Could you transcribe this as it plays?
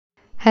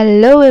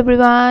Hello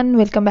everyone,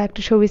 welcome back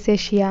to Showbiz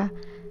Asia.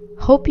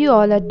 Hope you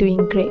all are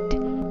doing great.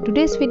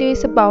 Today's video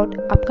is about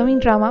upcoming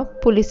drama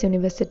Police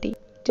University.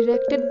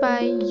 Directed by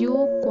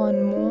Yoo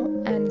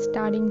Kwon-mo and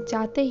starring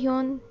Cha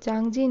Tae-hyun,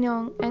 Jang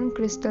Jin-young and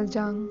Crystal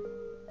Jang.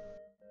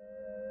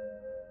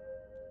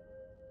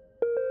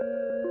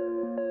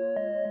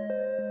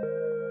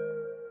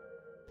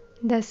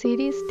 The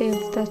series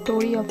tells the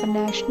story of a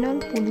national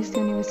police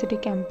university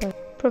campus.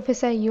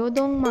 Professor Yo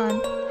Dong-man,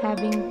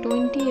 having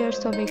 20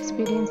 years of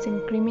experience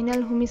in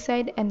criminal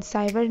homicide and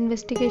cyber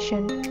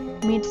investigation,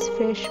 meets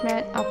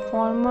freshman a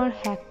former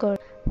hacker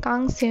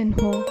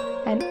Seon-ho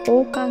and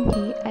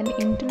Kang-hee, an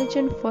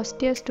intelligent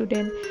first-year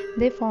student.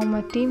 They form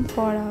a team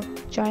for a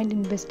joint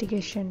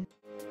investigation.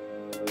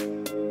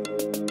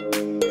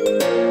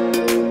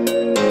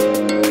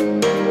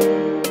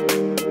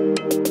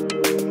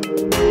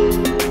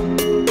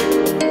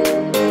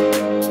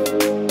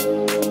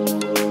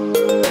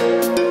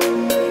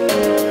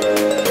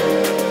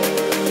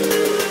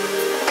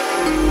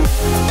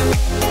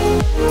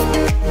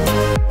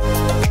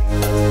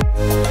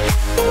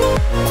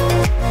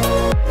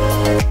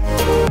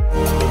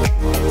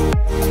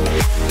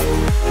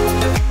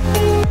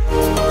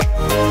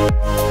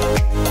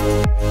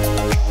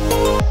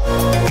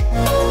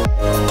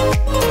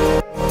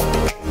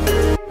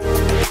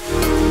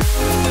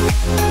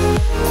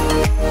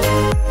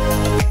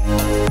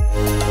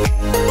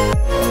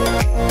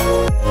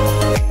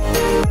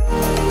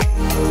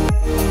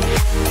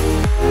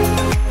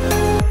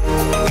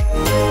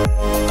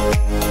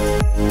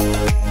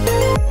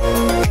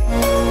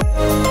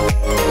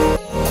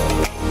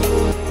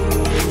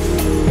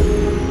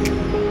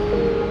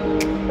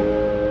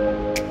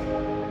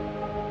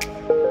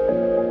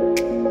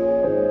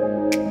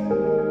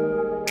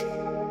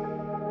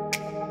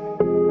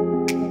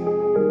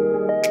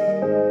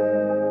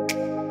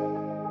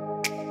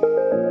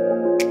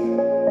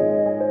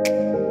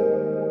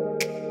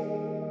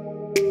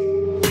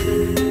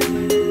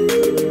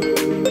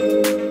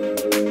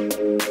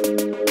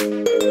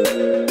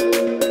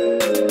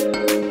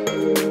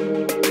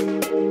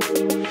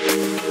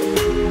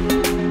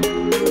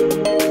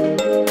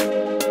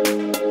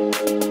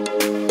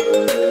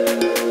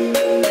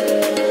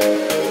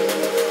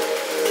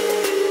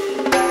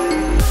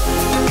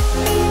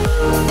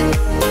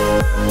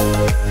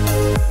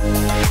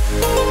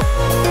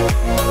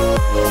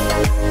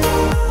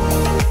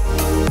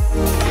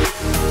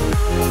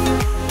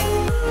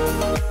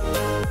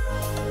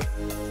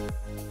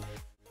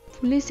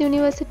 Police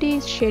University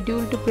is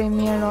scheduled to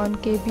premiere on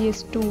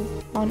KBS 2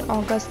 on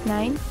August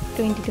 9,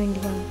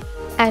 2021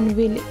 and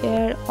will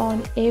air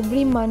on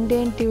every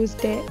Monday and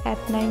Tuesday at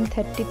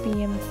 9:30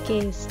 p.m.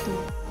 KST.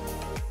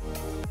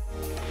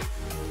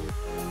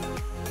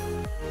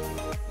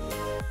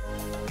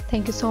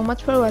 Thank you so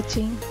much for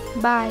watching.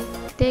 Bye.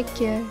 Take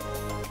care.